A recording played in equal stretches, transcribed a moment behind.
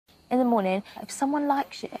In the morning, if someone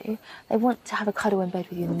likes you, they want to have a cuddle in bed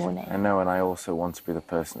with you in the morning. I know, and I also want to be the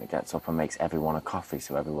person that gets up and makes everyone a coffee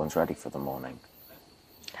so everyone's ready for the morning.